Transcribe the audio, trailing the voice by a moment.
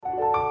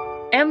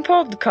En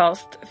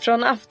podcast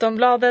från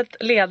Aftonbladet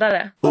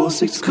Ledare.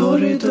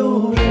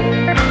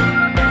 Åsiktskorridoren.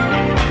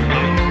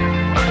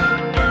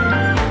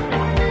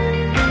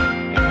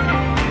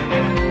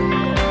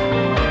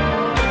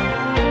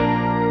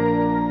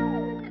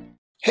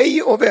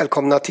 Hej och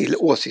välkomna till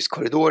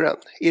Åsiktskorridoren.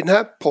 I den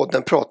här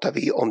podden pratar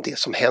vi om det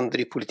som händer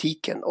i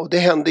politiken. Och det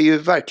händer ju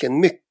verkligen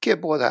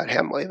mycket både här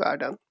hemma och i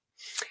världen.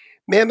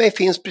 Med mig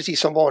finns precis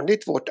som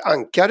vanligt vårt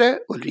ankare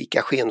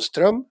Ulrica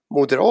Schenström,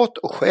 moderat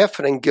och chef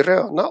för den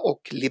gröna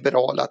och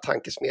liberala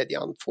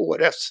tankesmedjan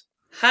Fores.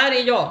 Här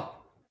är jag.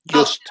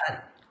 Just,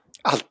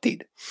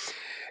 alltid.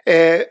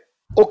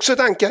 Också ett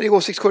ankare i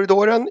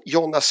Åsiktskorridoren,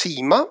 Jonna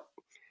Sima.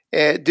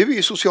 Du är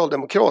ju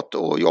socialdemokrat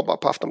och jobbar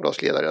på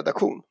Aftonbladets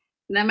ledarredaktion.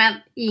 Nej men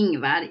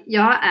Ingvar,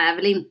 jag är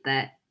väl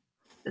inte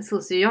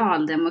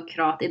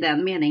socialdemokrat i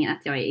den meningen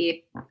att jag är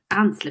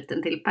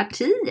ansluten till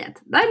partiet.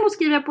 Däremot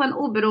skriver jag på en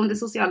oberoende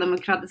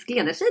socialdemokratisk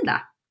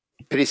ledarsida.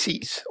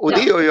 Precis, och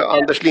det gör ju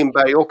Anders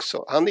Lindberg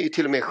också. Han är ju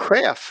till och med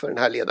chef för den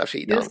här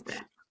ledarsidan. Just det.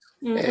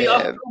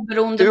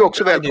 Du är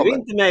också välkommen. Du är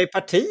inte med i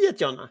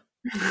partiet, Jonna.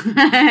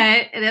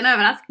 Är det en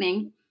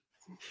överraskning?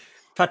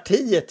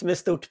 Partiet med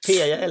stort P,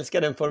 jag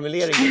älskar den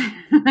formuleringen.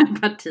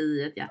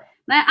 Partiet, ja.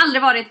 Nej,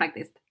 aldrig varit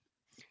faktiskt.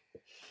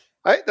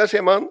 Nej, där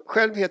ser man.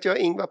 Själv heter jag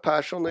Ingvar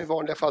Persson och i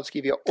vanliga fall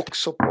skriver jag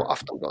också på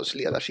Aftonbladets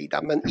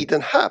ledarsida. Men i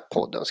den här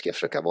podden ska jag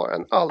försöka vara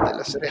en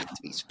alldeles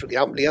rättvis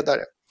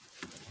programledare.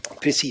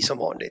 Precis som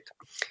vanligt.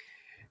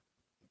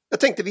 Jag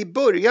tänkte vi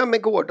börjar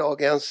med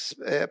gårdagens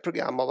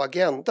program av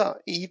Agenda.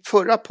 I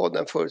förra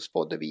podden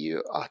förutspådde vi ju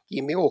att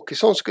Jimmie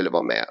Åkesson skulle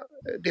vara med.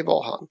 Det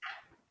var han.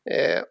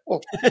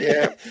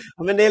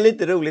 Ja, men det är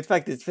lite roligt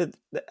faktiskt. För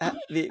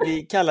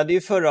vi kallade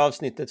ju förra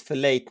avsnittet för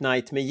Late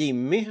Night med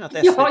Jimmy. Att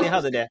SVT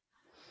hade det.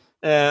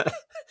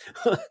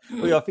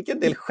 Och jag fick en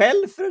del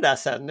skäll för det där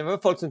sen. Det var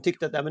folk som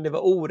tyckte att men det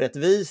var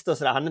orättvist och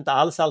sådär. Han är inte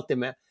alls alltid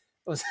med.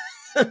 Och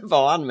sen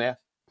var han med.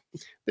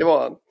 Det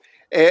var han.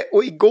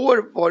 Och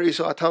igår var det ju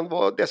så att han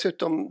var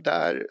dessutom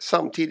där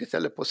samtidigt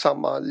eller på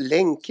samma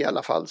länk i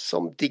alla fall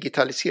som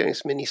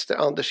digitaliseringsminister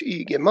Anders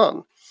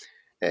Ygeman.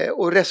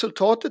 Och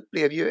resultatet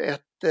blev ju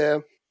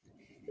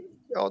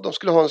de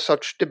skulle ha en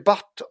sorts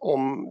debatt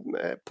om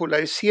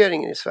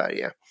polariseringen i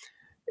Sverige.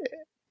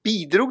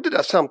 Bidrog det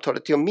där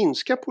samtalet till att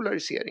minska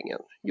polariseringen,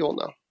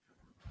 Jonna?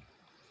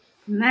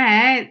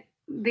 Nej,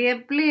 det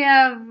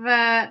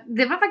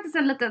var faktiskt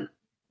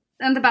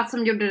en debatt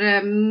som gjorde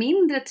det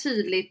mindre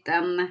tydligt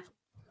än...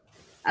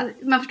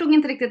 Alltså, man förstod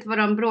inte riktigt vad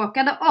de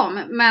bråkade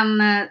om, men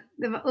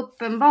det var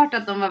uppenbart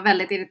att de var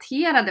väldigt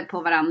irriterade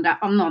på varandra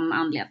av någon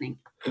anledning.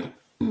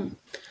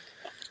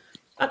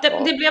 Att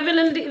det blev väl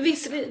en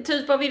viss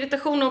typ av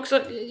irritation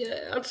också.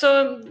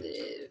 Alltså...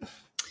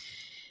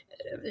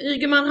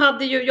 Ygeman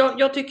hade ju,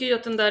 jag tycker ju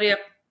att den där är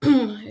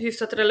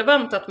hyfsat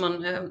relevant att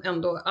man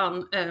ändå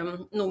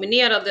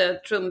nominerade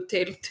Trump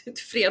till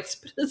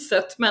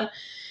fredspriset. Men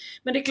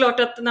det är klart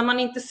att när man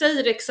inte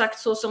säger exakt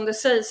så som det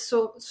sägs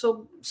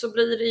så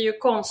blir det ju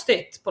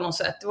konstigt på något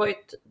sätt.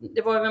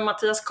 Det var ju med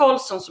Mattias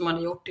Karlsson som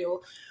hade gjort det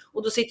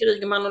och då sitter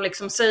Ygeman och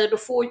liksom säger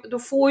då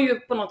får ju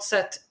på något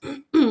sätt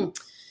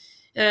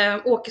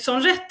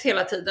Åkesson rätt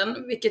hela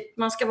tiden, vilket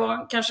man ska vara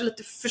kanske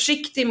lite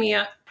försiktig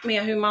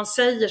med hur man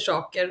säger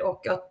saker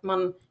och att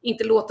man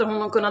inte låter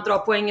honom kunna dra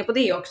poänger på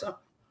det också.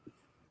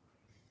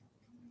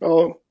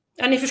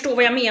 Ja, ni förstår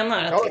vad jag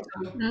menar. Att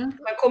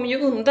man kommer ju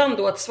undan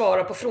då att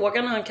svara på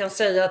frågan när han kan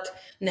säga att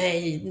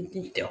nej,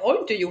 det har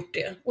inte gjort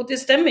det. Och det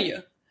stämmer ju.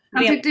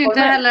 Han tyckte ju inte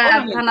heller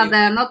att han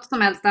hade något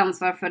som helst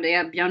ansvar för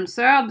det Björn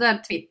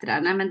Söder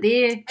twittrar. Nej, men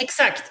det...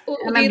 Exakt. Och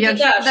men det Björn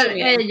där Söder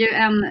är ju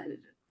en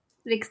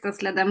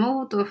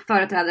riksdagsledamot och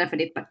företrädare för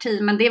ditt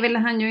parti. Men det ville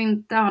han ju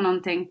inte ha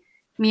någonting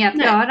med att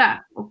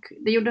göra. Och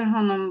det gjorde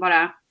honom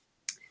bara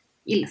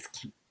ilsk.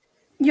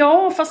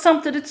 Ja, fast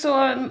samtidigt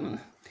så...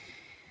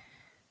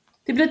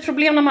 Det blir ett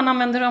problem när man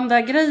använder de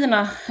där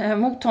grejerna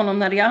mot honom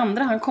när det är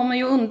andra. Han kommer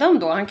ju undan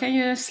då. Han kan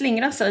ju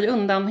slingra sig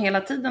undan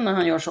hela tiden när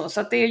han gör så.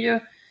 Så att det är ju...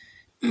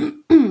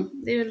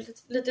 det är ju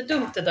lite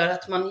dumt det där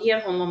att man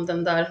ger honom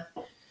den där...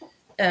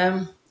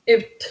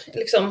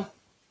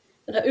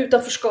 den här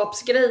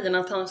utanförskapsgrejen,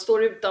 att han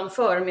står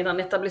utanför medan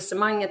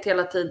etablissemanget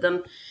hela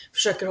tiden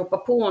försöker hoppa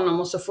på honom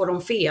och så får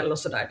de fel och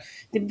sådär.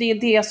 Det är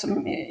det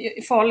som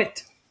är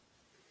farligt.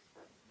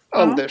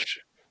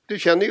 Anders, du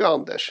känner ju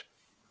Anders.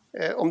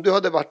 Om du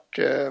hade varit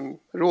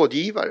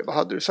rådgivare, vad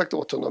hade du sagt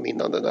åt honom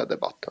innan den där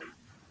debatten?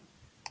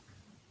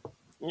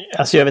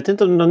 Alltså jag vet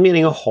inte om det är någon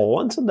mening att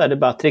ha en sån där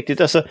debatt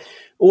riktigt. Alltså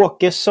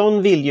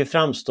Åkesson vill ju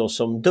framstå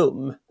som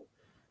dum.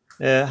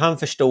 Han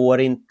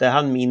förstår inte,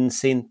 han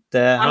minns inte.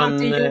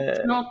 Han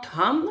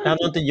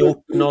har inte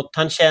gjort något.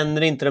 Han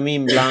känner inte de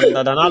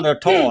inblandade. Han har aldrig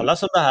hört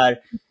talas om det här.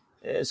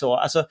 Så,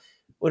 alltså,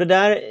 och det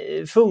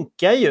där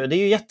funkar ju. Det är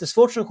ju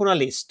jättesvårt som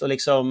journalist att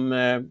liksom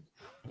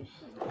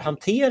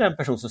hantera en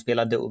person som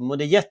spelar dum. Och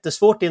det är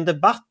jättesvårt i en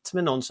debatt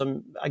med någon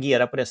som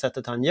agerar på det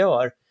sättet han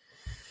gör.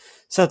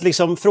 Så att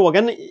liksom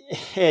frågan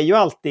är ju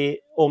alltid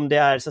om det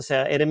är, så att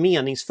säga, är det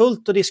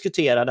meningsfullt att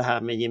diskutera det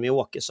här med Jimmie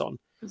Åkesson.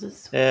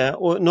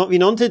 Och vid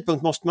någon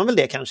tidpunkt måste man väl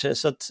det kanske,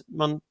 så att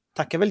man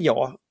tackar väl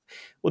ja.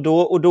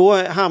 Och då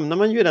hamnar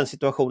man ju i den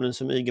situationen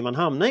som Ygeman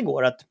hamnade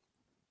igår, att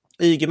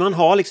Ygeman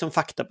har liksom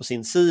fakta på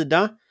sin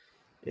sida.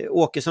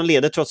 Åkesson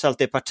leder trots allt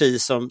det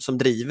parti som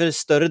driver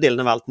större delen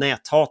av allt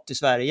näthat i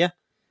Sverige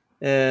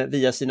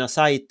via sina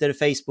sajter,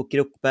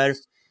 Facebookgrupper.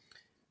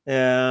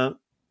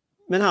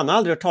 Men han har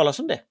aldrig hört talas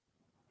om det.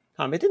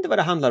 Han vet inte vad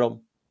det handlar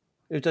om.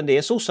 Utan det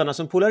är sossarna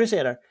som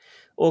polariserar.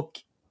 Och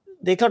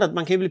det är klart att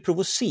man kan ju bli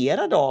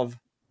provocerad av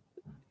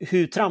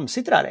hur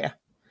tramsigt det där är.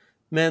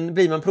 Men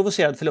blir man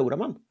provocerad förlorar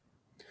man.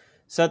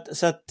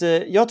 Så att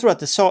jag tror att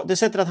det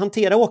sättet att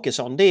hantera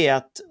Åkesson, det är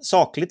att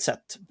sakligt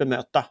sett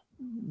bemöta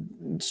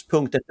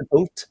punkt efter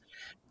punkt.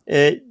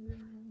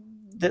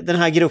 Den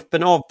här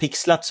gruppen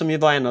Avpixlat, som ju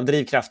var en av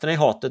drivkrafterna i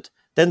hatet,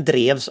 den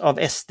drevs av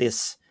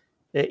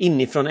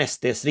inifrån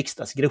SDs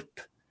riksdagsgrupp.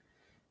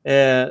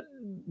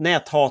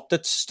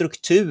 Näthatets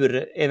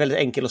struktur är väldigt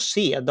enkel att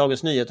se.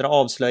 Dagens Nyheter har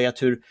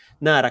avslöjat hur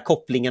nära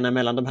kopplingarna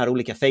mellan de här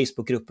olika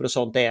Facebookgrupper och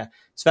sånt är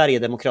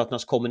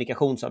Sverigedemokraternas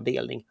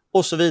kommunikationsavdelning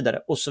och så vidare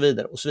och så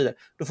vidare och så vidare.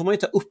 Då får man ju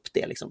ta upp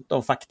det liksom,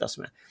 de fakta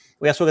som är.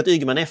 Och jag såg att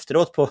Ygeman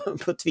efteråt på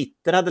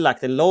Twitter hade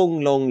lagt en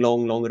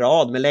lång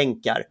rad med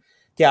länkar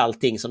till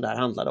allting som det här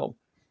handlade om.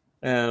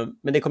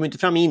 Men det kom inte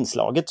fram i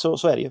inslaget,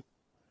 så är det ju.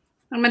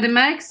 Ja, men det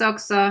märks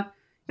också.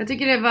 Jag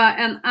tycker det var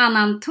en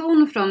annan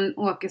ton från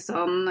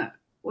Åkesson.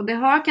 Och det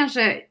har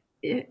kanske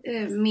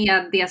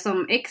med det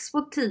som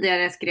Expo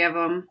tidigare skrev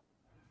om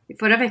i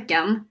förra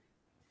veckan.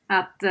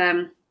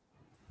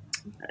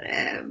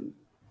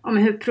 Om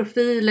hur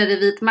profiler i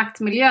vit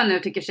maktmiljö nu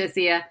tycker sig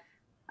se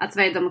att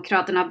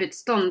Sverigedemokraterna har bytt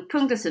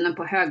ståndpunkt i synen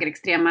på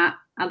högerextrema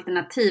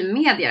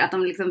alternativmedier. Att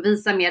de liksom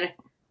visar mer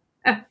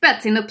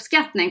öppet sin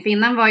uppskattning. För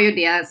innan var ju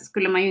det,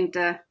 skulle man ju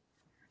inte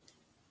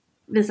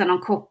visa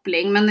någon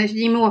koppling. Men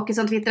Jimmie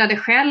Åkesson twittrade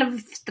själv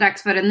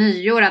strax före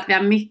nyår att vi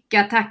har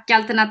mycket att tacka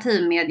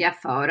alternativmedia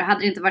för. Och hade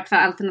det inte varit för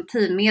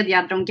alternativmedia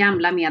hade de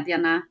gamla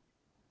medierna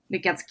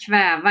lyckats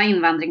kväva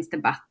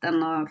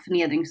invandringsdebatten och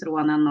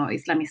förnedringsrånen och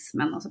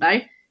islamismen och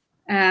sådär.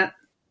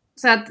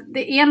 Så att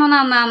det är någon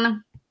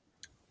annan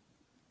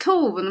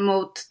ton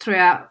mot, tror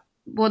jag,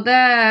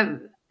 både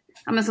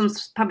som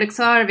public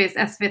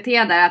service, SVT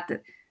där, att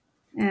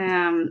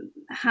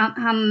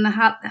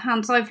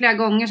han sa ju flera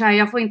gånger så här: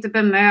 jag får inte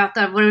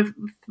bemöta,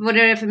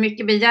 vore det för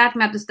mycket begärt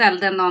med att du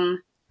ställde någon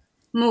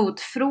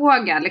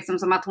motfråga, liksom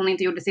som att hon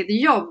inte gjorde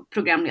sitt jobb,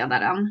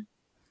 programledaren.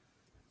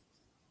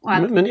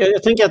 Men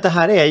jag tänker att det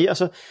här är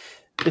alltså,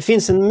 det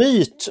finns en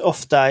myt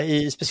ofta,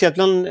 speciellt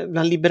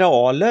bland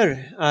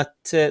liberaler,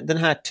 att den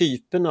här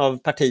typen av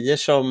partier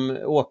som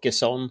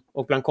Åkesson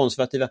och bland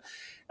konservativa,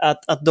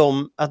 att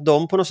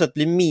de på något sätt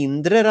blir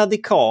mindre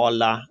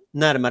radikala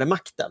närmare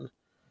makten.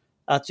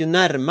 Att ju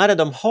närmare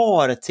de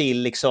har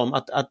till liksom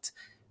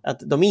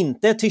att de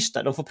inte är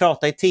tysta, de får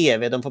prata i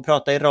tv, de får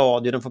prata i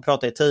radio, de får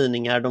prata i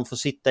tidningar, de får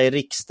sitta i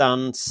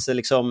riksdagens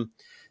liksom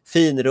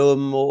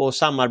finrum och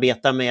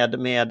samarbeta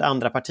med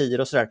andra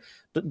partier och sådär.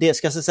 Det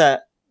ska så att säga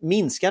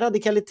minska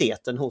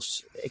radikaliteten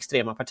hos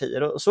extrema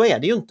partier, och så är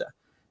det ju inte.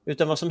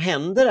 Utan vad som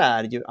händer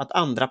är ju att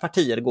andra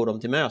partier går dem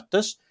till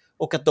mötes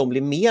och att de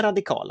blir mer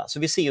radikala. Så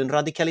vi ser ju en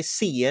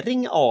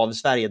radikalisering av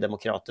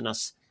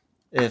Sverigedemokraternas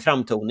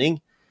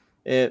framtoning.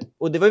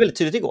 Och det var väldigt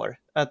tydligt igår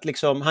att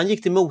liksom, han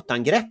gick till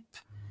motangrepp,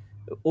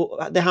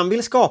 och det han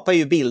vill skapa är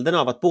ju bilden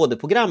av att både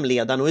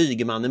programledaren och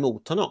Ygeman är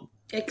mot honom.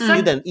 Exakt. Det är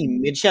ju den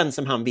imagen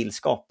som han vill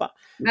skapa.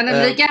 Men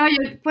Ulrica har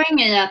ju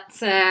poäng i att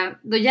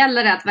då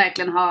gäller det att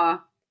verkligen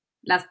ha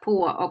läst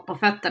på och på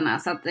fötterna,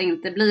 så att det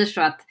inte blir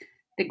så att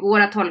det går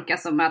att tolka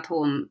som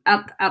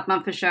att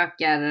man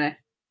försöker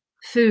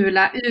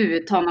fula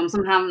ut honom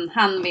som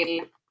han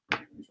vill.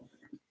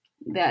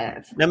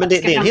 Nej, men det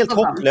är en helt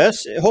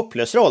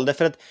hopplös roll,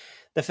 därför att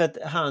det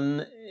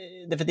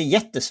är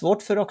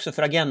jättesvårt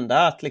för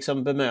Agenda att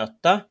liksom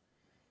bemöta,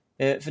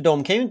 för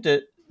de kan ju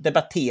inte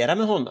debattera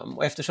med honom,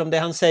 och eftersom det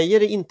han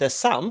säger inte är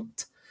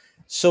sant,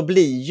 så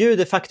blir ju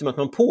det faktum att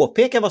man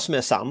påpekar vad som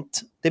är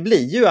sant, det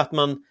blir ju att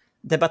man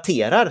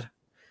debatterar,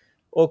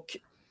 och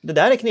det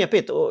där är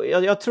knepigt. Och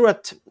jag tror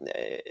att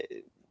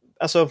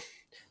alltså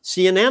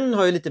CNN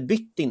har ju lite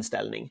bytt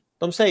inställning.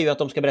 De säger ju att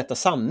de ska berätta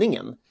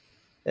sanningen.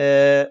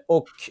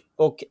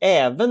 Och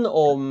även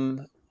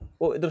om,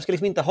 och de ska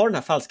liksom inte ha den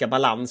här falska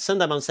balansen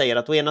där man säger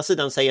att å ena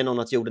sidan säger någon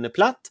att jorden är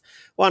platt,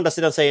 och å andra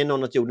sidan säger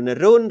någon att jorden är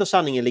rund och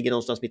sanningen ligger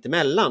någonstans mitt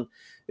emellan.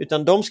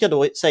 Utan de ska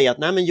då säga att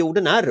nej, men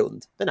jorden är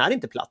rund, den är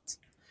inte platt.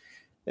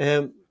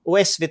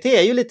 Och SVT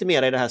är ju lite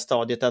mer i det här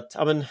stadiet att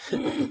ja, men,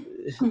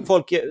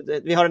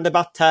 vi har en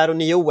debatt här och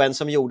ni är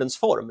oense om jordens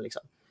form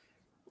liksom.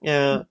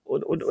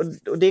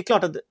 Och det är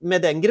klart att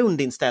med den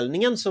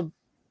grundinställningen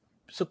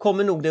så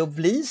kommer nog det att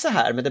bli så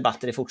här med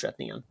debatter i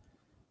fortsättningen.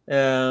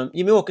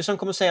 Jimmie Åkesson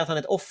kommer säga att han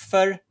är ett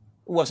offer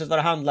oavsett vad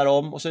det handlar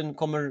om, och sen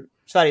kommer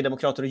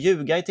Sverigedemokrater att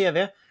ljuga i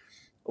tv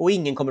och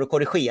ingen kommer att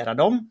korrigera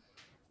dem,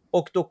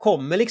 och då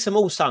kommer liksom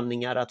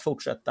osanningar att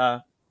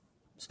fortsätta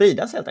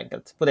spridas helt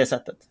enkelt på det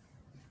sättet.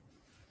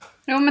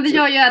 Jo, men det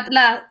gör ju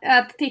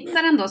att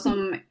tittaren då,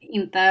 som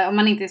inte, om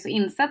man inte är så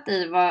insatt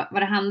i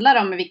vad det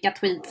handlar om, vilka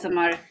tweets som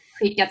har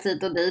skickats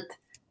hit och dit,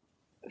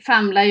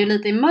 famlar ju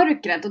lite i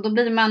mörkret och då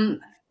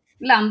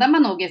landar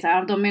man nog i så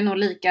här, de är nog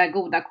lika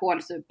goda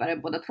kålsupare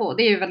båda två.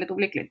 Det är ju väldigt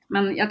olyckligt.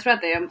 Men jag tror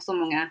att det är så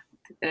många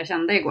tittare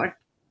kände igår.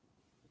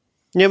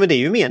 Ja, men det är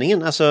ju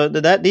meningen. Alltså,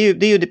 det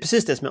är ju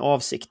precis det som är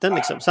avsikten.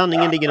 Liksom.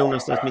 Sanningen ligger nog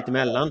någonstans mitt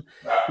emellan.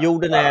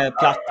 Jorden är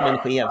platt men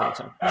skev.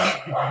 Liksom.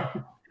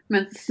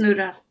 Men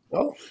snurrar.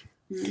 Ja.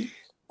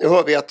 Nu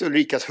hör vi att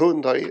Ulrikas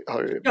hund har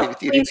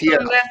blivit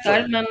irriterad.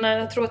 Där, men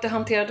jag tror att det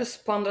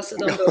hanterades på andra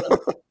sidan dörren.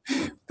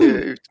 Det är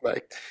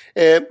utmärkt.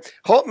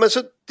 Men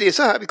så det är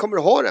så här vi kommer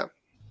att ha det.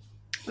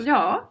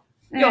 Ja.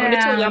 Ja, men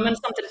det tror jag. Men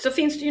samtidigt så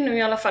finns det ju nu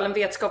i alla fall en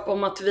vetskap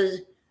om att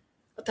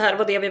det här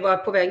var det vi var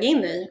på väg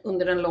in i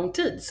under en lång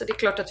tid. Så det är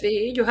klart att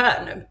vi är ju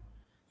här nu.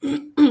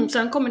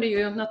 Sen kommer det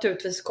ju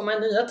naturligtvis komma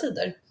nya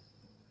tider.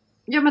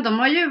 Ja, men de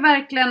har ju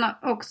verkligen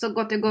också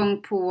gått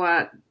igång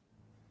på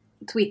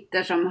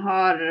Twitter som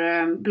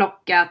har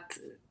blockat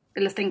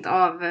eller stängt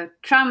av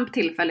Trump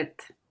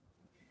tillfälligt.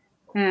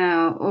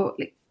 Och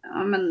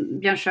men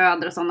Björn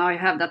Söder och sådana har ju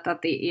hävdat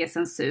att det är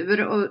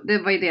censur. Och det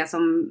var ju det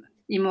som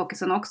Jimmie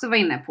Åkesson också var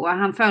inne på.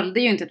 Han följde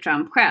ju inte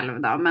Trump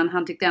själv då, men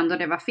han tyckte ändå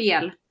det var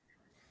fel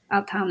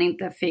att han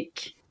inte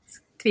fick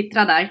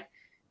twittra där.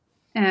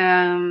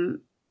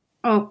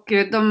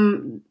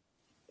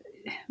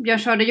 Björn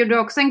Söder gjorde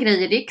också en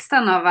grej i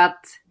riksdagen av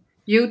att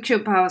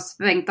YouTube har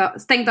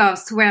stängt av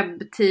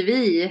Swebb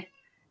TV,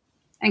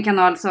 en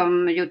kanal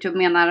som YouTube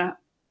menar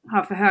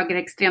har för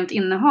högerextremt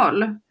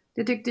innehåll.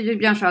 Det tyckte ju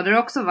Björn Söder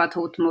också var ett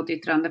hot mot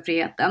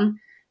yttrandefriheten.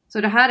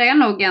 Så det här är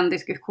nog en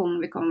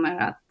diskussion vi kommer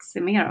att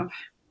se mer av.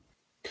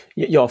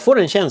 Jag får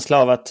en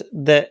känsla av att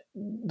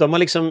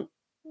de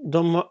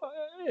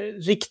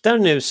riktar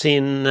nu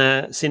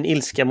sin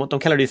ilska mot, de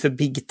kallar det ju för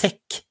big tech,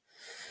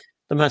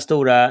 de här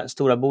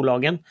stora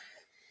bolagen.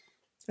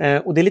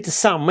 Och det är lite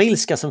samma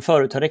ilska som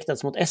förut har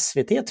riktats mot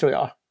SVT, tror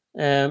jag.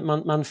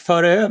 Man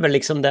för över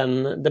liksom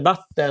den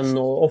debatten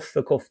och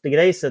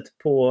offerkoftegrejset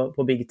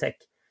på big tech.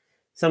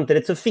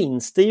 Samtidigt så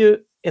finns det ju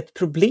ett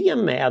problem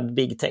med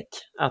big tech,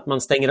 att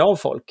man stänger av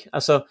folk.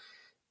 Alltså,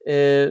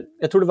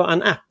 jag tror det var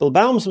en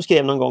Applebaum som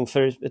skrev någon gång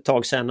för ett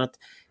tag sedan att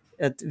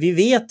vi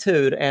vet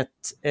hur ett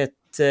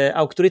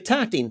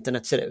auktoritärt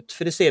internet ser ut.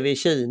 För det ser vi i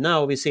Kina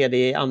och vi ser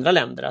det i andra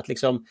länder. Att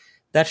liksom,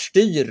 där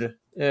styr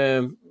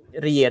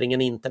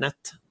regeringen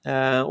internet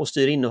och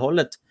styr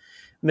innehållet.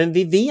 Men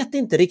vi vet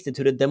inte riktigt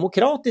hur ett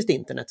demokratiskt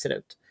internet ser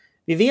ut.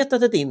 Vi vet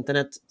att ett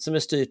internet som är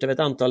styrt av ett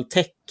antal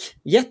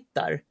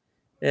techjättar,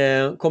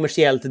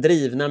 kommersiellt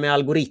drivna med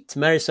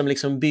algoritmer som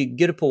liksom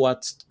bygger på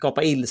att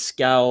skapa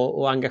ilska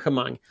och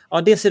engagemang.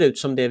 Ja, det ser ut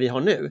som det vi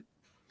har nu.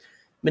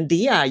 Men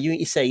det är ju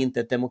i sig inte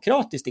ett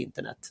demokratiskt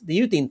internet. Det är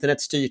ju ett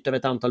internet styrt av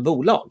ett antal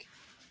bolag.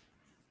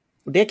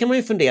 Och det kan man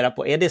ju fundera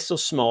på, är det så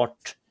smart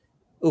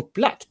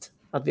upplagt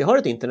att vi har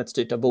ett internet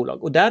styrt av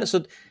bolag? Och där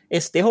så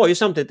SD har ju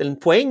samtidigt en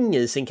poäng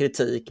i sin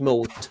kritik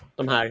mot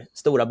de här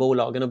stora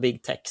bolagen och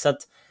big tech. Så att,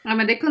 ja,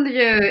 men det kunde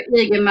ju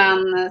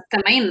Ygeman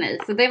stämma in i.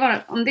 Så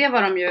om det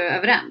var de ju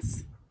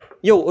överens.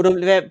 Jo, och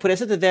på det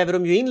sättet väver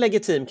de ju in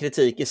legitim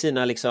kritik i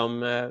sina liksom,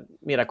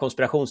 mera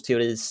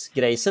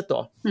konspirationsteorisgrejset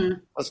då. Mm.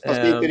 Fast det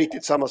är inte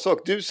riktigt samma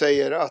sak. Du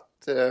säger att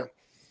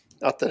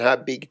den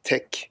här big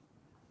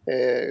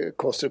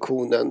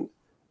tech-konstruktionen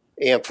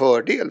är en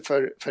fördel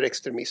för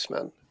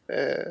extremismen.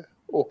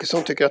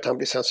 Åkesson tycker att han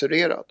blir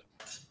censurerad.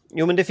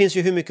 Jo, men det finns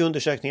ju hur mycket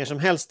undersökningar som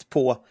helst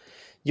på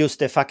just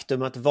det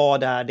faktum att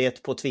vad är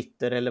det på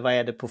Twitter eller vad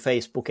är det på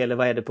Facebook eller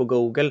vad är det på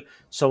Google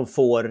som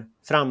får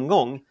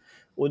framgång.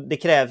 Och det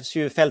krävs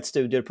ju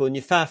fältstudier på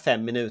ungefär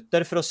 5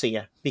 minuter för att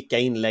se vilka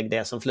inlägg det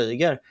är som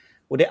flyger.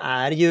 Och det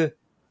är ju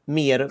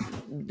mer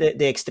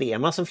det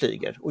extrema som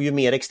flyger. Och ju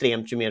mer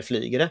extremt, ju mer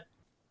flyger det.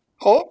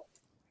 Ja,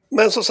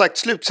 men som sagt,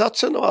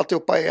 slutsatsen av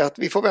alltihopa är att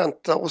vi får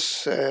vänta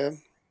oss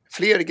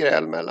fler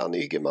gräl mellan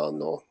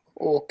Ygeman och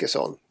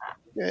Åkesson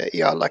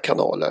i alla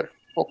kanaler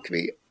och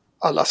vid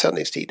alla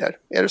sändningstider.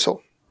 Är det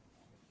så?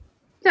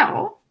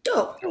 Ja.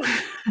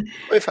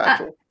 Ungefär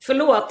så.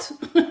 Förlåt.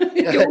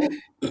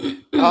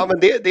 Ja, men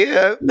det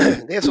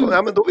är så.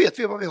 Ja, men då vet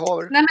vi vad vi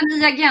har. Nej, men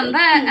i Agenda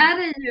är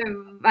det ju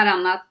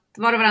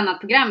var och varannat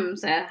program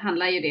så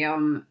handlar ju det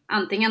om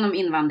antingen om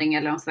invandring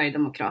eller om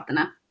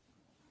Sverigedemokraterna.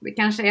 Det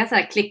kanske är så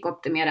här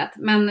klickoptimerat,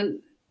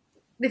 men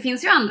det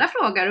finns ju andra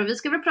frågor och vi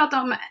ska väl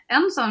prata om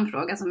en sån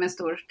fråga som är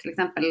stor, till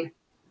exempel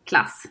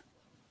klass.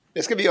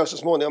 Det ska vi göra så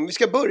småningom. Vi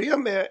ska börja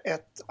med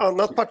ett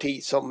annat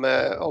parti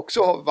som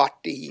också har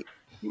varit i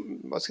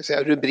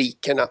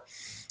rubrikerna,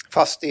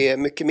 fast det är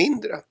mycket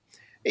mindre.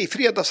 I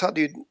fredags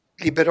hade ju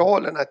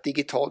Liberalerna ett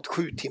digitalt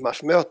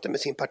 7-timmars möte med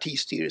sin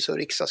partistyrelse och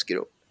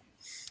riksdagsgrupp.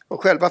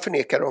 Och själva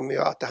förnekar de ju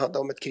att det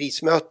handlar om ett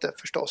krismöte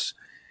förstås.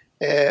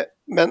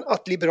 Men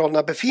att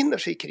Liberalerna befinner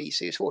sig i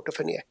kris är ju svårt att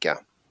förneka.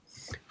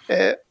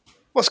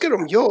 Vad ska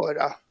de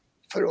göra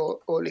för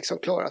att liksom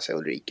klara sig,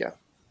 Ulrika?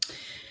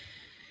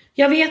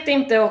 Jag vet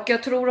inte, och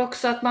jag tror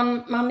också att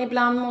man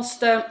ibland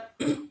måste,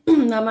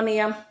 när man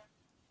är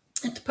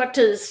ett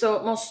parti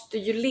så måste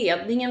ju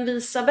ledningen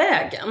visa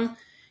vägen.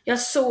 Jag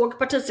såg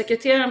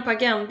partisekreteraren på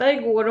Agenda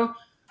igår och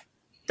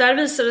där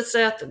visar det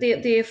sig att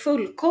det är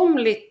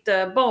fullkomligt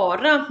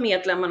bara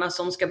medlemmarna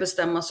som ska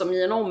bestämma som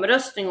i en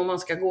omröstning om man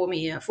ska gå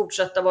med,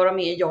 fortsätta vara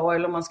med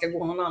eller om man ska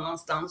gå någon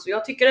annanstans. Och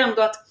jag tycker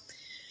ändå att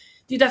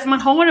det är därför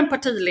man har en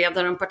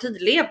partiledare och en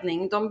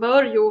partiledning. De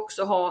bör ju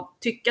också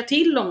tycka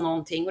till om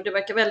någonting, och det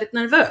verkar väldigt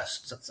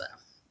nervöst så att säga.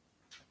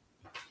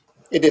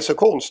 Är det så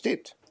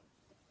konstigt?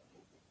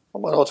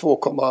 Om man har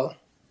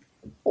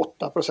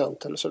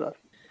 2,8% eller sådär.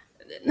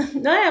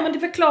 Nej, men det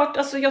är väl klart,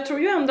 alltså jag tror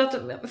ju ändå att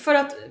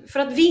för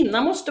att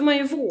vinna måste man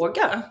ju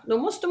våga. Då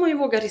måste man ju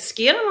våga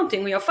riskera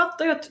någonting, och jag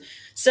fattar ju att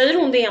säger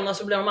hon det ena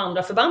så blir de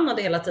andra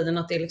förbannade hela tiden,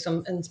 att det är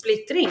liksom en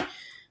splittring.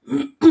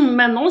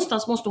 Men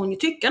någonstans måste hon ju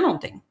tycka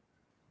någonting.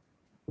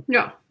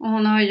 Ja, och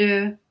hon har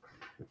ju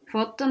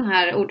fått den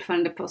här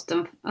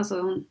ordförandeposten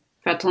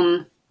för att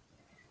hon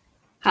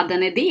hade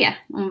en idé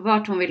om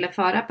vart hon ville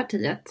föra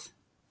partiet.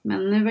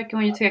 Men nu verkar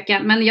hon ju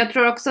tveka. Men jag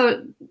tror också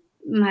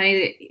den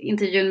här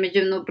intervjun med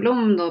Juno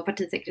Blom då,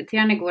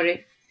 partisekreteraren igår,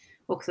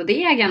 också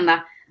det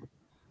agenda,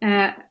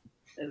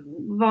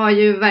 var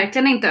ju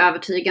verkligen inte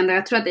övertygande.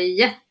 Jag tror att det är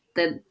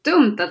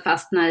jättedumt att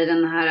fastna i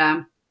den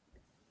här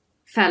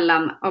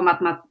fällan om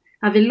att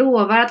vi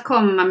lovar att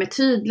komma med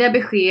tydliga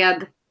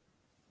besked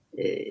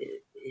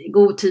i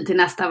god tid till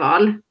nästa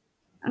val.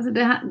 Alltså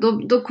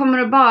då kommer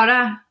det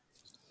bara,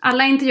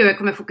 alla intervjuer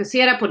kommer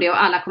fokusera på det,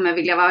 och alla kommer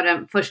vilja vara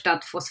den första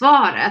att få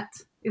svaret,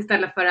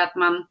 istället för att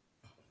man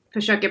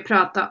försöker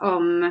prata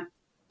om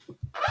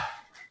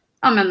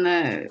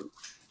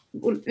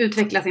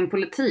utveckla sin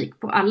politik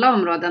på alla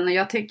områden. Och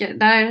jag tycker,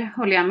 där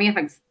håller jag med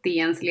faktiskt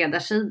DNs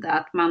ledarsida,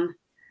 att man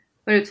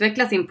bör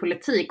utveckla sin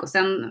politik och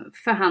sen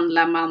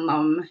förhandlar man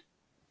om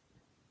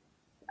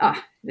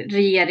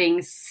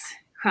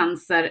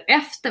regeringschanser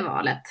efter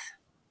valet,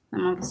 när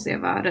man får se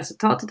vad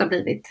resultatet har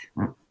blivit.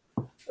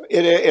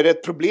 Är det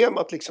ett problem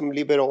att liksom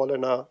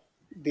Liberalerna,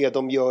 det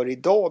de gör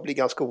idag, blir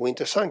ganska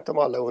ointressant om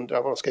alla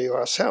undrar vad de ska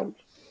göra sen?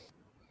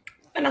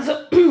 Men alltså,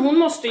 hon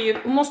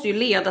måste ju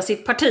leda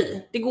sitt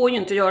parti. Det går ju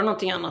inte att göra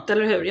någonting annat,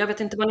 eller hur? Jag vet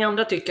inte vad ni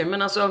andra tycker,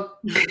 men alltså,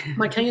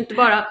 man kan ju inte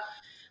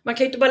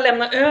bara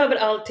lämna över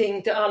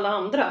allting till alla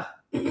andra.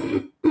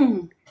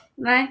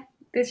 Nej,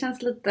 det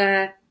känns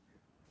lite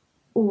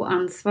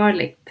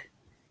oansvarigt.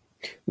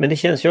 Men det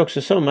känns ju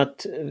också som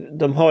att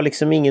de har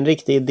liksom ingen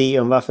riktig idé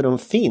om varför de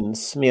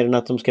finns, mer än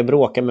att de ska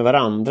bråka med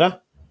varandra.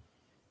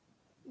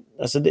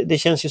 Alltså det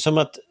känns ju som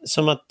att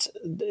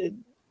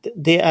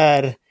det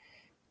är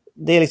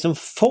liksom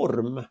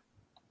form.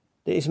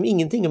 Det är liksom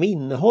ingenting om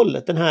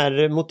innehållet. Den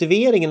här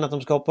motiveringen att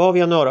de ska hoppa av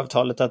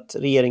januariavtalet, att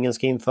regeringen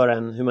ska införa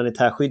en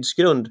humanitär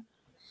skyddsgrund,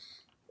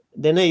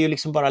 den är ju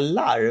liksom bara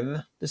larv.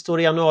 Det står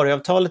i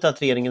januariavtalet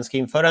att regeringen ska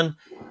införa en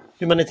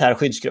humanitär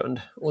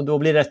skyddsgrund, och då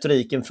blir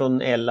retoriken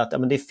från L att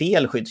men det är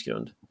fel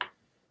skyddsgrund.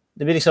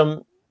 Det blir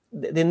liksom,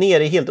 det är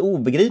nere i helt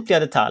obegripliga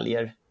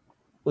detaljer,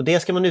 och det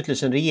ska man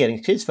utlysa en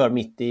regeringskris för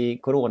mitt i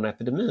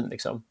coronaepidemin,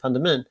 liksom,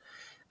 pandemin.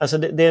 Alltså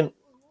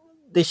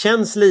det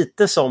känns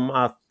lite som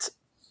att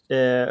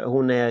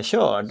hon är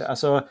körd.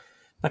 Alltså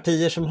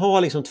partier som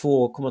har liksom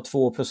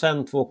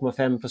 2,2%,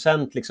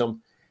 2,5%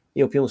 liksom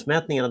i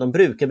opinionsmätningarna, de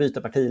brukar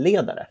byta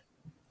partiledare.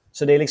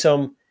 Så det är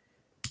liksom,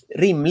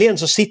 rimligen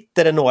så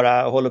sitter det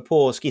några och håller på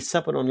och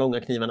skissar på de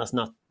långa knivarnas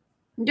natt.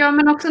 Ja,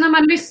 men också när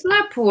man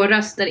lyssnar på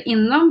röster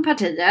inom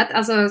partiet,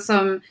 alltså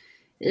som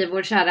i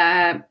vår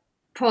kära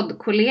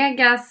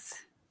poddkollegas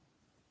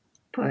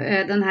på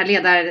den här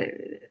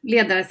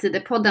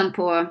ledarsidepodden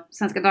på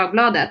Svenska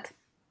Dagbladet.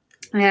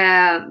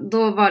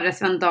 Då var det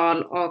Sven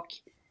Dahl och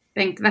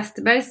Bengt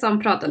Westerberg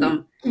som pratade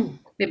om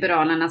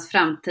Liberalernas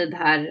framtid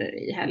här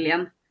i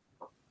helgen.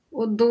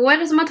 Och då är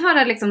det som att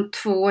höra liksom från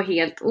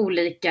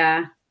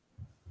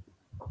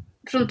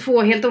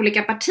två helt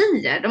olika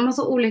partier. De har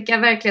så olika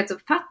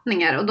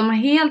verklighetsuppfattningar, och de har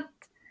helt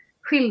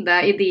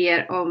skilda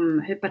idéer om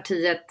hur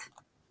partiet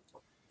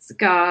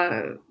ska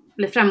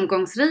bli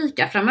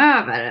framgångsrika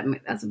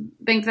framöver. Alltså,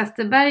 Bengt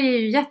Westerberg är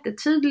ju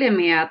jättetydlig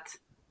med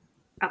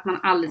att man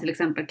aldrig till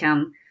exempel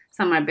kan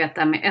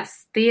samarbeta med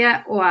SD,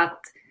 och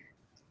att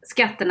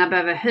skatterna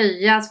behöver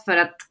höjas för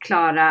att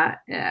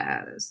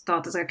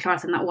staten ska klara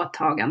sina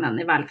åtaganden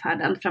i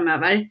välfärden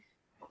framöver.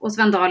 Och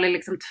Sven Dahl är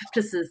liksom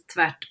precis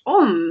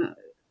tvärtom.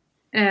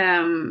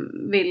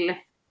 Vill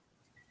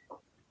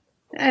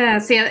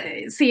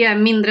se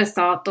mindre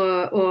stat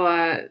och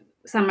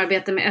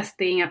samarbete med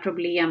SD, inga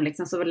problem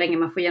liksom, så länge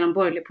man får igenom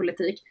borgerlig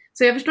politik.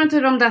 Så jag förstår inte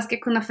hur de där ska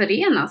kunna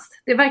förenas.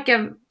 Det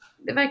verkar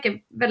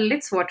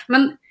väldigt svårt.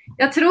 Men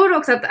jag tror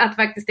också att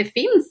faktiskt det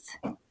finns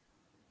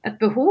ett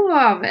behov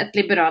av ett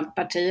liberalt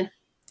parti,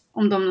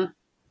 om de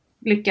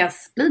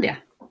lyckas bli det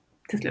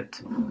till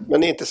slut.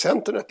 Men är inte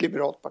Centern ett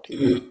liberalt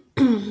parti?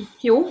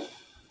 Jo.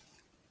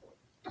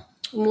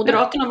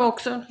 Moderaterna var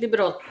också ett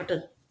liberalt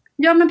parti.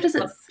 Ja, men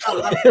precis.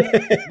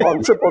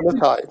 Once upon a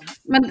time.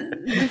 Men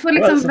du får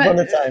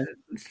liksom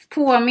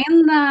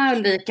påminna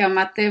Ulrika om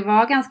att det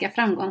var ganska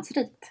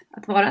framgångsrikt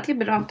att vara ett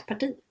liberalt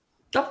parti.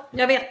 Ja,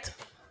 jag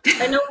vet.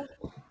 I know.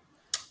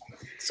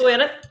 Så är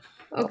det.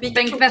 Och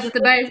Bengt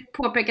Westerberg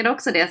påpekade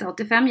också det. Så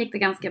 85 gick det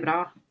ganska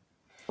bra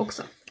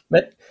också.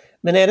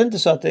 Men är det inte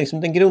så att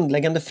liksom den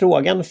grundläggande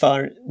frågan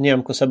för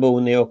Nyamko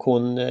Sabuni och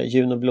hon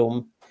Juno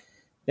Blom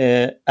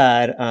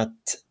är att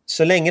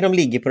så länge de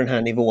ligger på den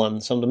här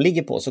nivån som de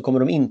ligger på så kommer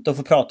de inte att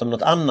få prata om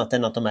något annat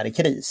än att de är i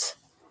kris.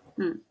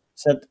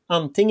 Så att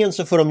antingen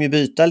så får de ju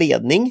byta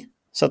ledning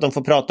så att de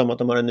får prata om att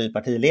de har en ny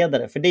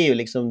partiledare, för det är ju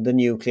liksom the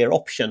nuclear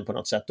option på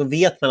något sätt. Då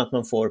vet man att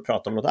man får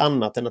prata om något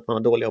annat än att man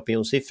har dåliga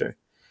opinionssiffror.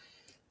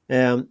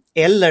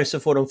 Eller så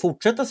får de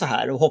fortsätta så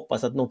här och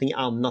hoppas att någonting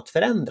annat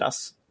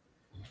förändras.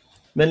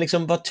 Men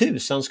liksom vad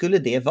tusan skulle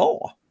det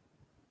vara?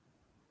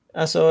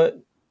 Alltså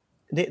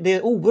det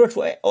är oerhört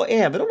svårt. Och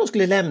även om de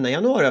skulle lämna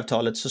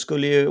januariavtalet så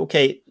skulle ju,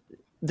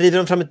 driver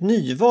de fram ett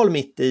nyval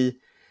mitt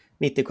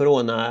i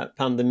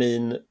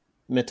coronapandemin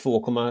med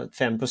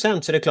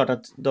 2,5%, så är det klart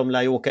att de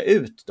lär ju åka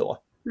ut då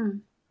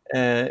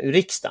ur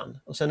riksdagen.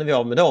 Och sen är vi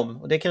av med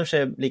dem. Och det kanske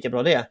är lika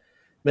bra det.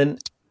 Men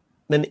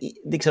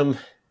liksom,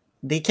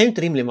 det kan ju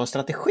inte rimligen vara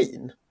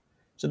strategin.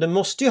 Så det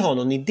måste ju ha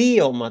någon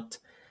idé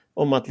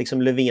om att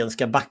liksom Löfven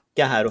ska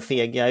backa här och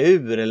fega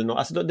ur eller något.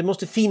 Alltså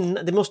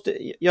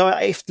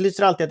jag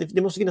efterlyser alltid att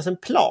det måste finnas en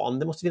plan,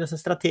 det måste finnas en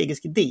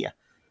strategisk idé.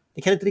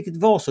 Det kan inte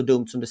riktigt vara så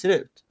dumt som det ser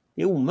ut.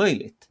 Det är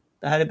omöjligt.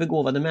 Det här är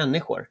begåvade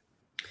människor.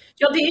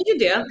 Ja, det är ju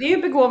det. Det är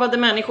ju begåvade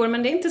människor,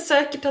 men det är inte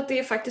säkert att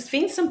det faktiskt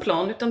finns en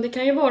plan, utan det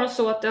kan ju vara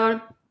så att det har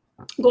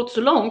gått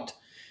så långt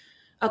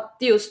att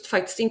det just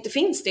faktiskt inte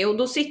finns det. Och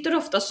då sitter det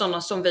ofta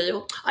sådana som vi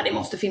och det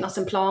måste finnas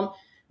en plan.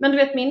 Men du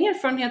vet, min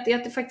erfarenhet är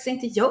att det faktiskt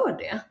inte gör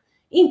det.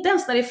 Inte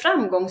ens när det är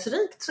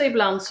framgångsrikt så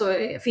ibland så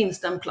finns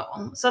det en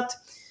plan. Så att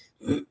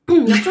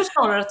jag tror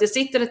snarare att det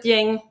sitter ett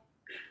gäng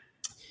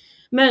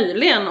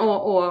möjligen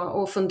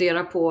och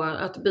fundera på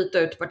att byta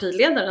ut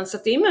partiledaren. Så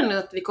att det är möjligt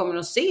att vi kommer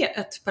att se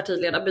ett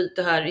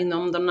partiledarbyte här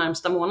inom de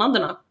närmsta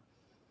månaderna.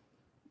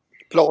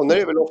 Planer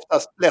är väl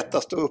oftast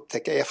lättast att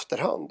upptäcka i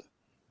efterhand.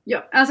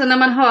 Ja, alltså när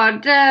man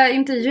hörde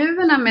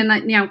intervjuerna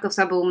med Nyamko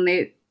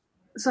Sabuni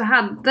så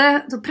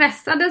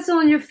pressades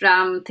hon ju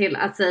fram till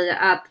att säga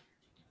att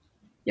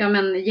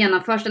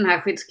genomförs den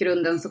här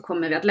skyddsgrunden så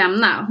kommer vi att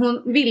lämna.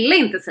 Hon ville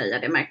inte säga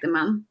det, märkte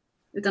man.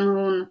 Utan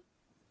hon,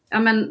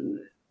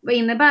 vad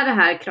innebär det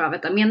här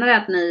kravet då? Menar det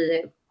att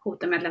ni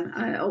hotar med att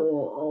lämna?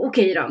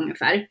 Okej då,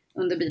 ungefär,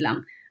 under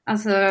bilen.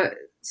 Alltså,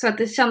 så att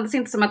det kändes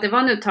inte som att det var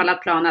en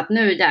uttalad plan att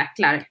nu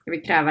jäklar ska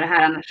vi kräva det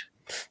här annars.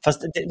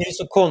 Fast det är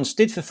så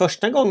konstigt, för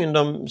första gången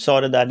de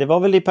sa det där, det var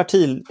väl i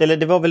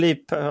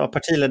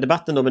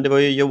partiledardebatten då, men det var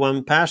ju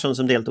Johan Persson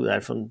som deltog där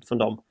från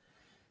dem.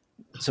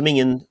 Som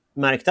ingen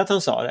märkte att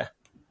han sa det.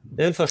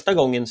 Det är väl första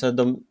gången så att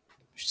de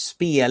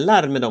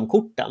spelar med de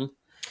korten.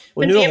 Och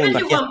men nu det är har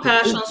väl Johan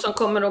Persson som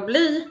kommer att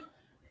bli?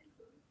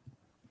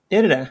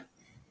 Är det det?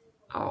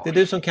 Ja. Det är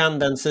du som kan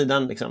den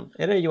sidan liksom.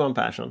 Är det Johan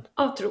Persson?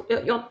 Jag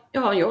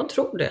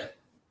tror det.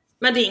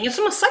 Men det är ingen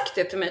som har sagt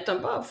det till mig,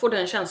 utan bara får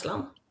den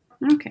känslan.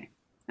 Okej.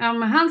 Ja,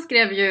 men han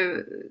skrev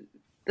ju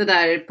det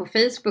där på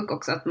Facebook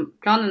också, att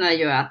planen är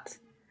ju att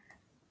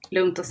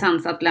lugnt och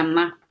sansat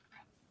lämna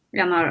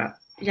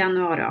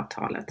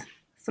januariavtalet.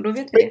 Så då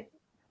vet vi det.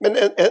 Men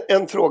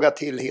en fråga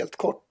till helt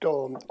kort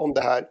om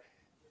det här.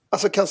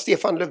 Alltså, kan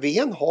Stefan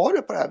Löfven ha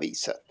det på det här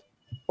viset?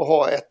 Och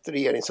ha ett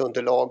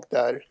regeringsunderlag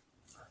där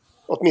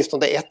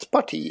åtminstone ett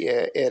parti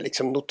är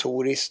liksom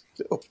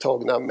notoriskt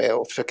upptagna med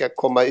att försöka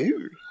komma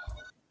ur?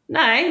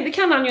 Nej, det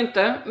kan han ju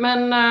inte.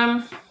 Men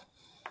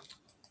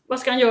vad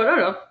ska han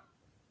göra då?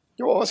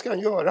 Ja, vad ska han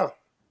göra?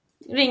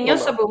 Ringa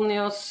Sabuni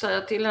och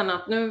säga till henne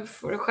att nu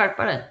får du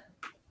skärpa dig.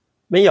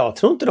 Men jag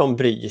tror inte de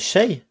bryr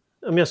sig,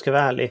 om jag ska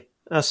vara ärlig.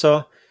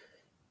 Alltså,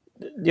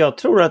 jag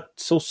tror att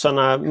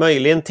sossarna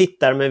möjligen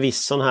tittar med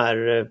viss sån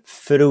här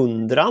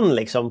förundran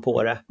liksom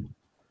på det.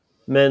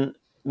 Men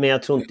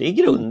jag tror inte i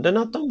grunden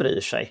att de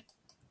bryr sig.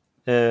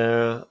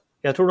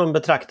 Jag tror de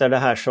betraktar det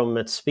här som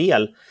ett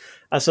spel.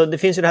 Alltså det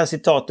finns ju det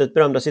här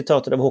berömda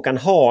citatet av Håkan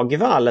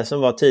Hagvall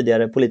som var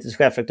tidigare politisk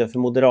chefredaktör för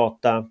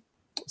moderata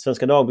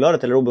Svenska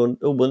Dagbladet, eller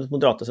obundet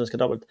moderata Svenska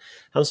Dagbladet.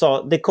 Han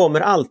sa, det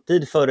kommer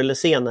alltid förr eller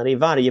senare i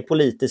varje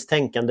politiskt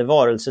tänkande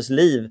varelses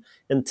liv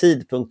en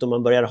tidpunkt då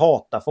man börjar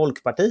hata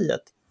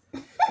Folkpartiet.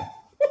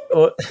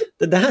 Och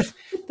det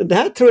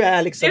där tror jag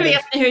är liksom... Det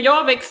vet ni hur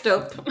jag växte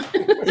upp.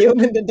 Jo,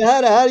 men det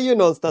där är ju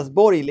någonstans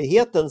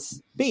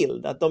borgerlighetens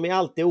bild. Att de är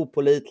alltid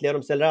opålitliga,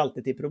 de ställer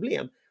alltid till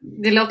problem.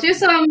 Det låter ju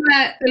som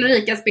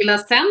Ulrica spelar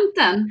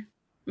Centern.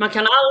 Man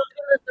kan aldrig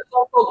lita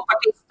på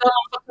folkpartister,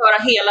 man får höra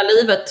hela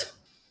livet.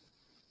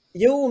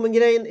 Jo, men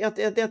grejen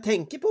jag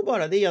tänker på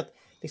bara det är att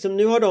liksom,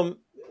 nu är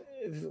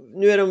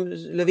de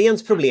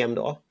Löfvens problem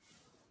då.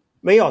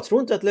 Men jag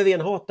tror inte att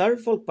Löfven hatar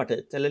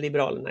Folkpartiet eller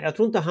Liberalerna. Jag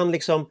tror inte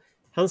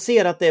han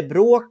ser att det är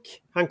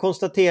bråk. Han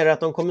konstaterar att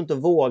de kommer inte att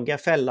våga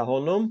fälla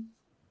honom.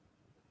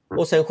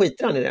 Och sen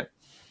skiter han i det.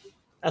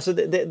 Alltså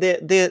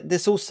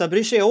det sossa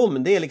bryr sig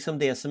om, det är liksom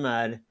det som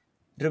är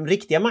de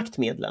riktiga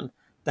maktmedlen.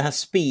 Det här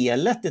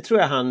spelet, det tror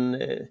jag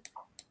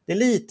det är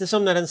lite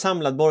som när en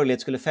samlad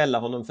borgerlighet skulle fälla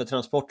honom för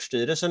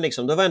Transportstyrelsen.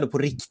 Liksom. Det var ändå på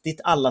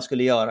riktigt, alla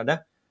skulle göra det.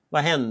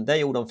 Vad hände?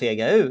 Jo, de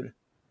fega ur.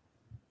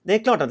 Det är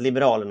klart att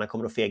Liberalerna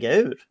kommer att fega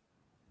ur.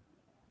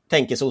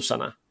 Tänker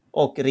sossarna.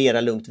 och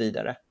regera lugnt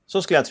vidare.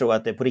 Så skulle jag tro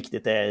att det på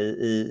riktigt är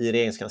i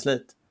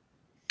regeringskansliet.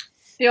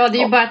 Ja, det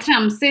är ju bara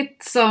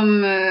tramsigt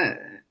som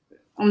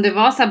om det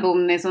var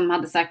Sabunis som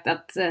hade sagt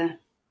att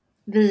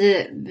vi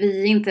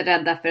är inte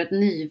rädda för ett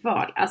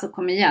nyval. Alltså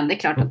kom igen, det är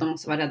klart att de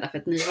måste vara rädda för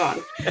ett nyval.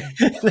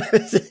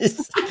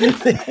 Precis.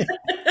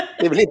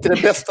 Det är väl inte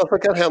det bästa som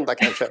kan hända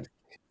kanske.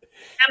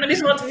 Ja, men det är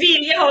som att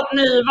vilja ha ett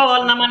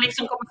nyval när man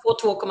liksom kommer få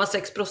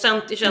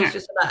 2,6%. Det känns ju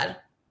sådär.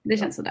 Det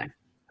känns sådär.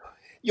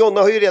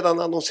 Jonna har ju redan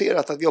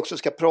annonserat att vi också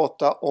ska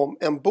prata om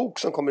en bok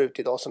som kommer ut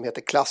idag som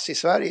heter Klass i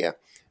Sverige.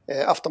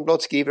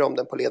 Aftonbladet skriver om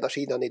den på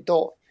ledarsidan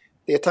idag.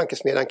 Det är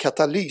tankesmedjan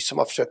Katalys som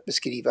har försökt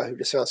beskriva hur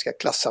det svenska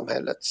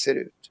klassamhället ser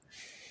ut.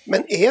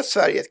 Men är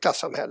Sverige ett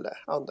klassamhälle,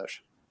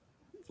 Anders?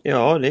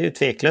 Ja, det är ju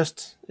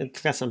tveklöst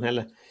ett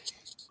klassamhälle.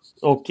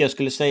 Och jag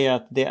skulle säga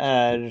att det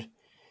är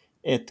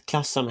ett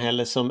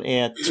klassamhälle som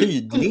är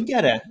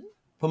tydligare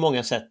på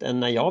många sätt än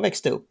när jag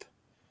växte upp.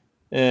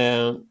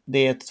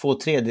 Det är ett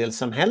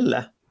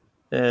 2/3-samhälle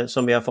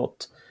som vi har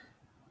fått.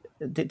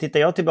 Tittar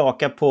jag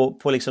tillbaka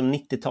på liksom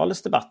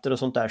 90-talets debatter och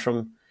sånt där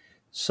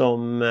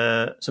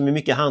som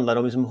mycket handlade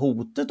om liksom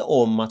hotet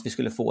om att vi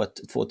skulle få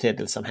ett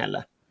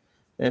 2/3-samhälle.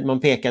 Man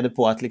pekade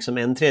på att liksom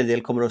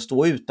 1/3 kommer att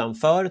stå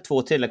utanför,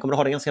 2/3 kommer att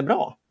ha det ganska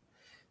bra.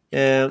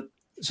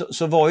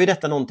 Så var ju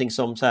detta någonting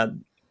som så här,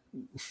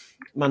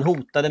 man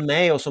hotade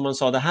med och som man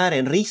sa, det här är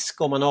en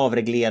risk om man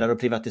avreglerar och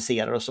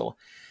privatiserar och så.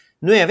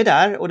 Nu är vi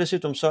där och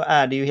dessutom så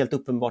är det ju helt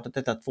uppenbart att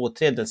detta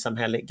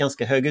 2/3-samhälle i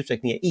ganska hög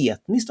utsträckning är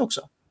etniskt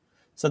också.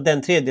 Så att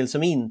den tredjedel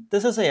som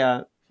inte så att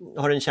säga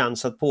har en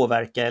chans att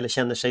påverka eller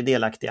känner sig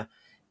delaktiga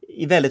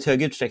i väldigt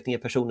hög utsträckning är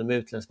personer med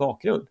utländsk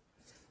bakgrund.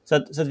 Så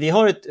att vi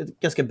har ett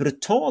ganska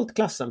brutalt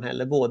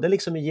klassamhälle både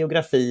liksom i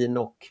geografin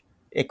och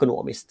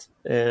ekonomiskt.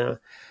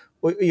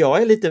 Och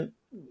jag är lite,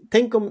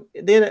 tänk om,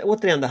 det är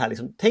återigen det här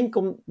liksom, tänk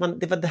om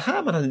det var det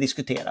här man hade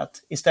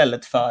diskuterat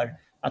istället för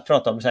att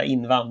prata om så här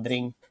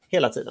invandring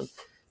hela tiden.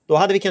 Då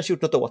hade vi kanske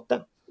gjort något åt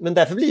det. Men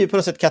därför blir ju på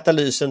något sätt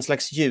Katalysen en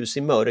slags ljus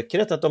i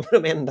mörkret, att de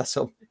är de enda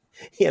som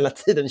hela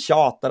tiden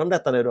tjatar om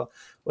detta nu då.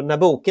 Och den här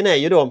boken är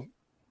ju då,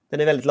 den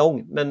är väldigt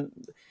lång, men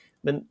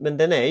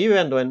den är ju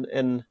ändå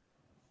en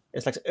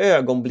slags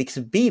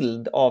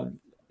ögonblicksbild av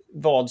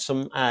vad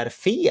som är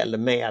fel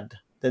med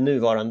den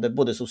nuvarande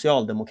både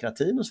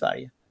socialdemokratin och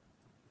Sverige.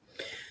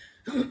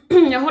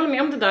 Jag håller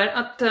med om det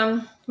där,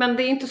 men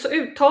det är inte så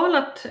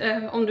uttalat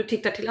om du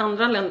tittar till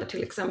andra länder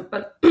till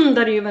exempel,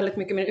 där det är ju väldigt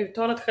mycket mer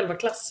uttalat själva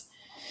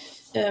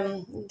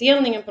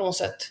klassdelningen på något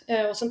sätt.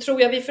 Och sen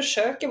tror jag vi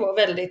försöker vara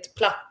väldigt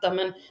platta,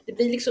 men det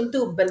blir liksom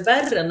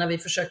dubbelvärre när vi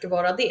försöker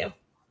vara det.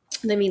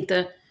 När vi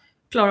inte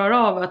klarar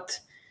av att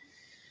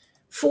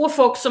få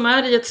folk som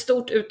är i ett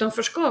stort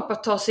utanförskap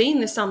att ta sig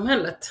in i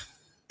samhället.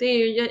 Det är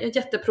ju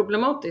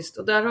jätteproblematiskt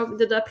och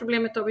det där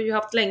problemet har vi ju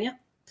haft länge.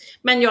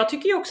 Men jag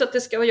tycker ju också att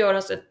det ska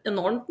göras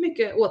enormt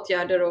mycket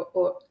åtgärder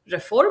och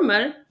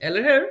reformer,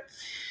 eller hur?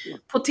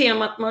 På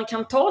temat att man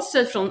kan ta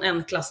sig från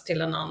en klass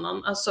till en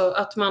annan. Alltså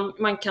att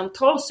man kan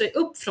ta sig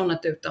upp från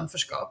ett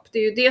utanförskap. Det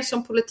är ju det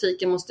som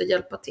politiken måste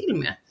hjälpa till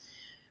med.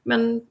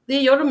 Men det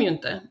gör de ju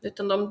inte,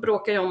 utan de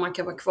bråkar ju om man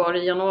kan vara kvar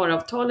i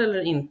januariavtal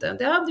eller inte.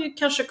 Det hade ju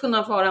kanske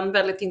kunnat vara en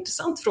väldigt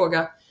intressant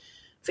fråga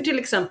för till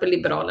exempel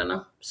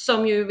Liberalerna,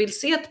 som ju vill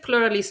se ett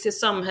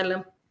pluralistiskt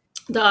samhälle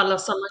där alla har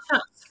samma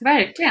chans.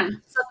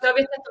 Verkligen. Så jag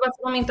vet inte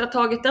varför de inte har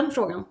tagit den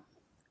frågan.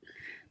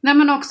 Nej,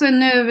 men också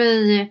nu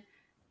i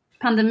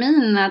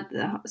pandemin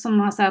som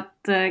har satt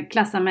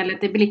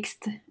klassamhället i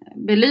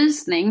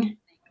blixtbelysning.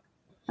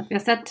 Att vi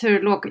har sett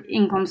hur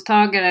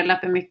låginkomsttagare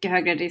löper mycket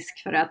högre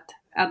risk för att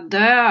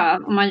dö.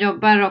 Och man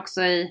jobbar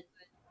också i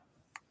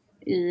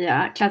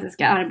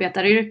klassiska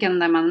arbetaryrken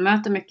där man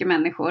möter mycket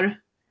människor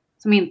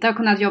som inte har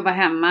kunnat jobba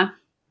hemma,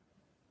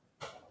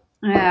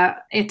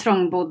 är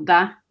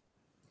trångbodda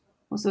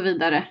och så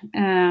vidare.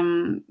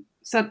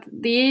 Så att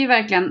det är ju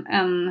verkligen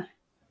en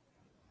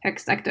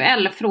högst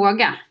aktuell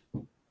fråga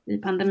i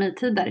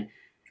pandemitider.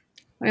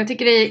 Och jag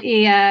tycker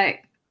det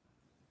är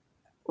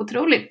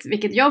otroligt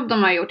vilket jobb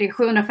de har gjort. Det är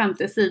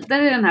 750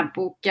 sidor i den här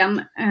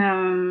boken.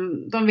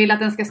 De vill att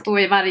den ska stå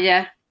i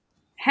varje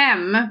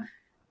hem.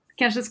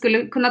 Kanske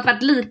skulle kunnat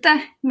varit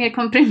lite mer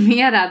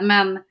komprimerad,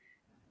 men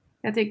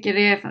jag tycker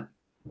det är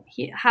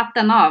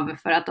hatten av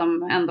för att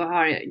de ändå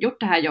har gjort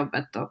det här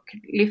jobbet och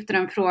lyfter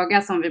en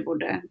fråga som vi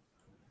borde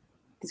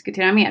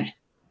diskutera mer.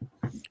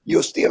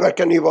 Just det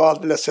verkar ni vara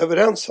alldeles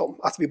överens om,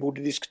 att vi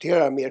borde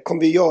diskutera mer.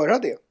 Kommer vi göra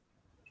det?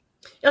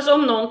 Alltså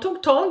om någon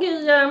tog tag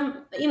i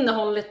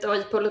innehållet och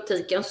i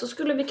politiken så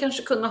skulle vi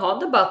kanske kunna ha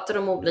debatter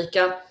om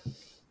olika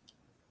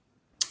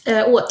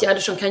åtgärder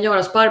som kan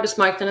göras på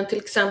arbetsmarknaden, till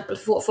exempel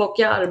få folk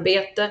i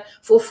arbete,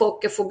 få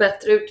folk att få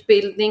bättre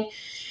utbildning.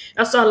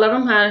 Alltså alla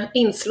de här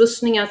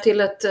inslussningar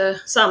till ett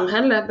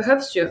samhälle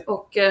behövs ju,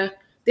 och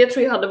det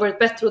tror jag hade varit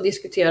bättre att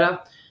diskutera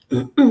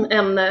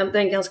än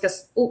den ganska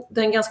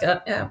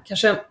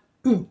kanske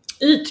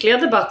ytliga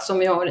debatt som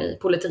vi har i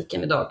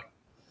politiken idag.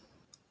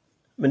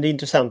 Men det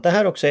intressanta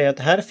här också är att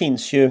här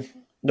finns ju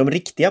de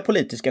riktiga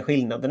politiska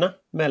skillnaderna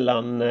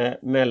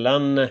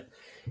mellan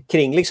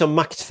kring liksom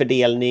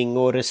maktfördelning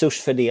och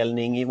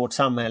resursfördelning i vårt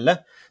samhälle,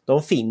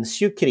 de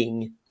finns ju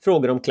kring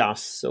frågor om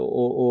klass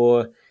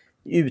och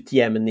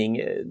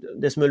utjämning.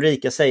 Det som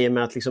Ulrica säger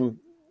med att liksom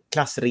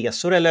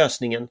klassresor är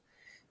lösningen.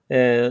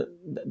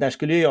 Där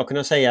skulle jag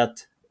kunna säga att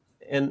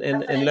en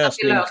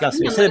lösning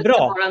klassresor är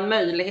bra. En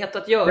möjlighet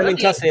att göra men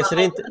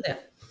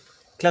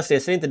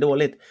klassresor är inte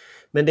dåligt.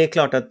 Men det är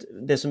klart att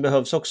det som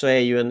behövs också är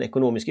ju en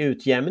ekonomisk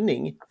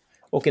utjämning.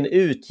 Och en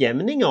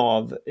utjämning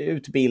av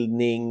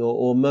utbildning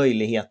och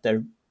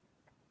möjligheter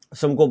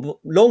som går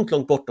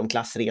långt bortom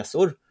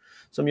klassresor.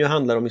 Som ju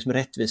handlar om liksom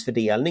rättvis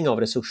fördelning av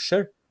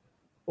resurser.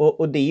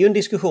 Och det är ju en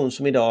diskussion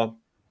som idag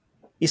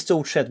i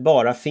stort sett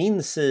bara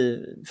finns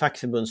i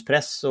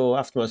fackförbundspress och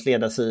Aftonbladets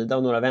ledarsida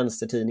och några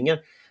vänstertidningar.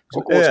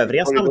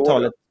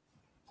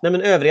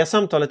 Övriga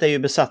samtalet är ju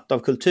besatt av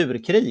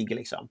kulturkrig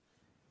liksom.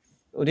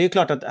 Och det är ju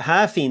klart att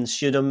här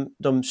finns ju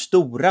de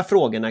stora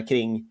frågorna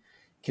kring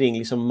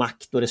liksom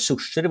makt och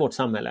resurser i vårt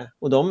samhälle.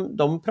 Och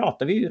de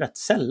pratar vi ju rätt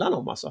sällan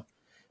om alltså.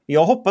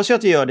 Jag hoppas ju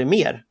att vi gör det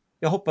mer.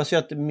 Jag hoppas ju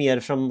att mer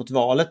framåt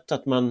valet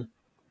att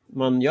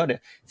man gör det.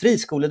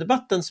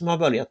 Friskoledebatten som har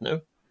börjat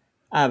nu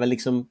är väl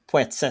liksom på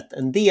ett sätt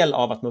en del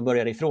av att man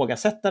börjar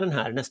ifrågasätta den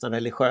här nästan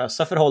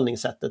religiösa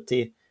förhållningssättet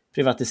till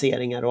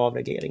privatiseringar och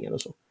avregleringar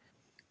och så.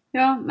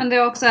 Ja, men det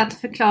är också att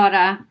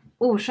förklara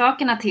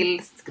orsakerna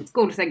till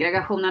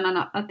skolsegregationen,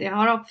 att det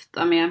har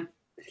ofta med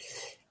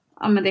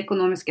det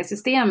ekonomiska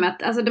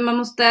systemet. Alltså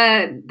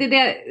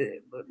det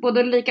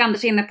både Ulrica och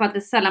Anders är inne på att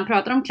vi sällan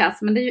pratar om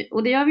klass, men det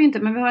gör vi ju inte,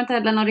 men vi har inte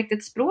heller något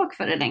riktigt språk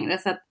för det längre.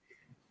 Så att,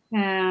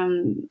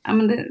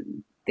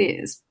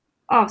 det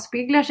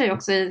avspeglar sig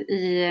också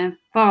i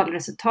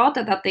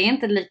valresultatet, att det är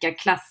inte lika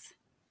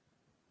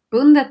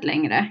klassbundet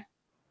längre.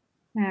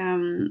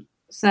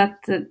 Så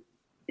att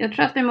jag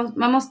tror att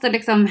man måste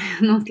liksom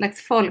någon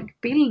slags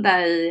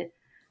folkbilda i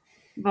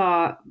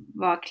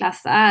vad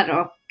klass är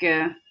och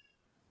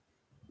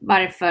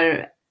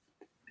varför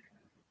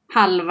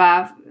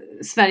halva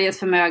Sveriges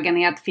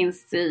förmögenhet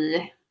finns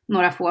i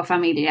några få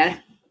familjer.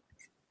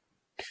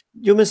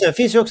 Jo, men sen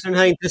finns ju också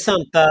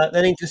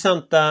den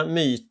intressanta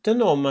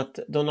myten om att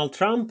Donald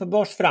Trump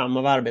bärs fram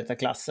av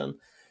arbetarklassen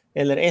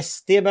eller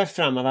SD bärs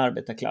fram av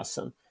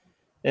arbetarklassen.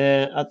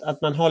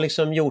 Att man har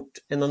liksom gjort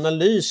en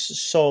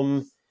analys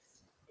som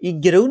i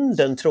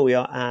grunden tror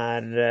jag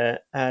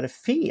är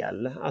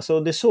fel. Alltså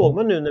det såg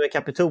man nu med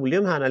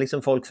Kapitolium här när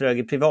liksom folk flög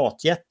i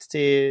privatjet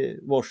till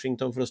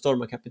Washington för att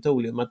storma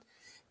Kapitolium. Att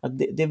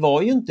det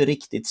var ju inte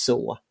riktigt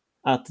så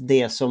att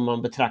det som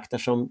man betraktar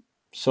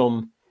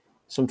som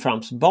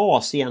Trumps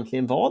bas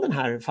egentligen var den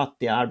här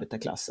fattiga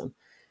arbetarklassen.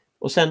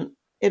 Och sen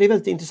är det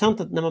väldigt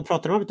intressant att när man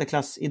pratar om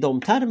arbetarklass i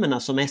de termerna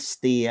som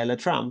SD eller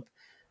Trump,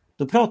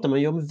 då pratar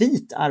man ju om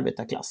vit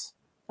arbetarklass.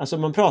 Alltså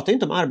man pratar ju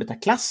inte om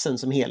arbetarklassen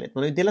som helhet.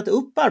 Man har ju delat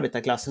upp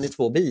arbetarklassen i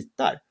 2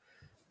 bitar.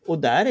 Och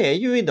där är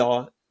ju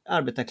idag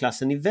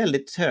arbetarklassen i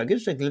väldigt hög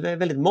utsträckning,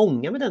 väldigt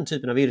många med den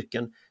typen av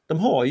yrken, de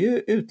har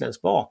ju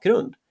utländsk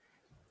bakgrund.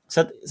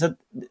 Så att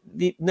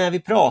när vi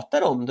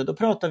pratar om det, då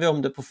pratar vi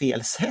om det på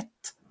fel sätt.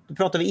 Då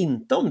pratar vi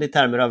inte om det i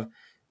termer av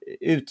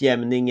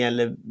utjämning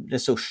eller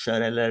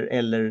resurser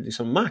eller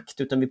liksom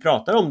makt, utan vi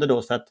pratar om det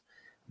då för att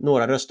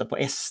några röstar på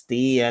SD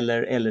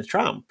eller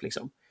Trump.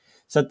 Liksom.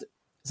 Så att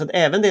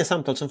även det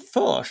samtal som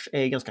förs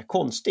är ganska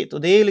konstigt.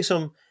 Och det är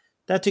liksom,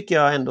 där tycker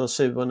jag ändå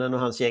Sabunis och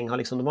hans gäng har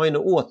liksom, de har ju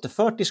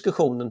återfört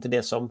diskussionen till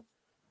det som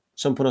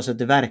på något sätt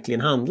det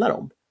verkligen handlar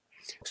om.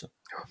 Också.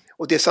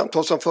 Och det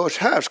samtal som förs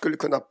här skulle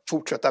kunna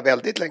fortsätta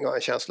väldigt länge, har jag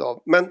en känsla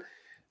av. Men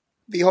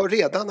vi har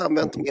redan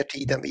använt mer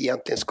tid än vi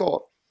egentligen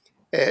ska.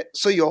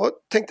 Så jag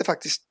tänkte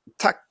faktiskt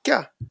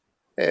tacka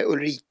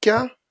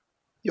Ulrica,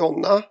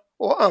 Jonna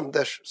och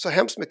Anders så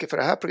hemskt mycket för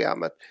det här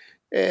programmet.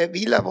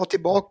 Vi lär vara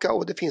tillbaka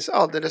och det finns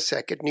alldeles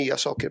säkert nya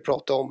saker att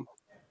prata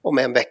om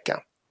en vecka.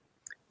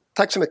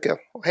 Tack så mycket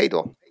och hej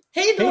då!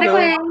 Hej då!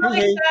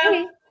 Hej.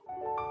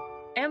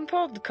 En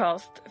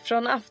podcast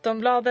från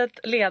Aftonbladet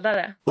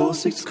Ledare.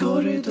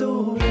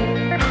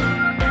 Åsiktskorridoren.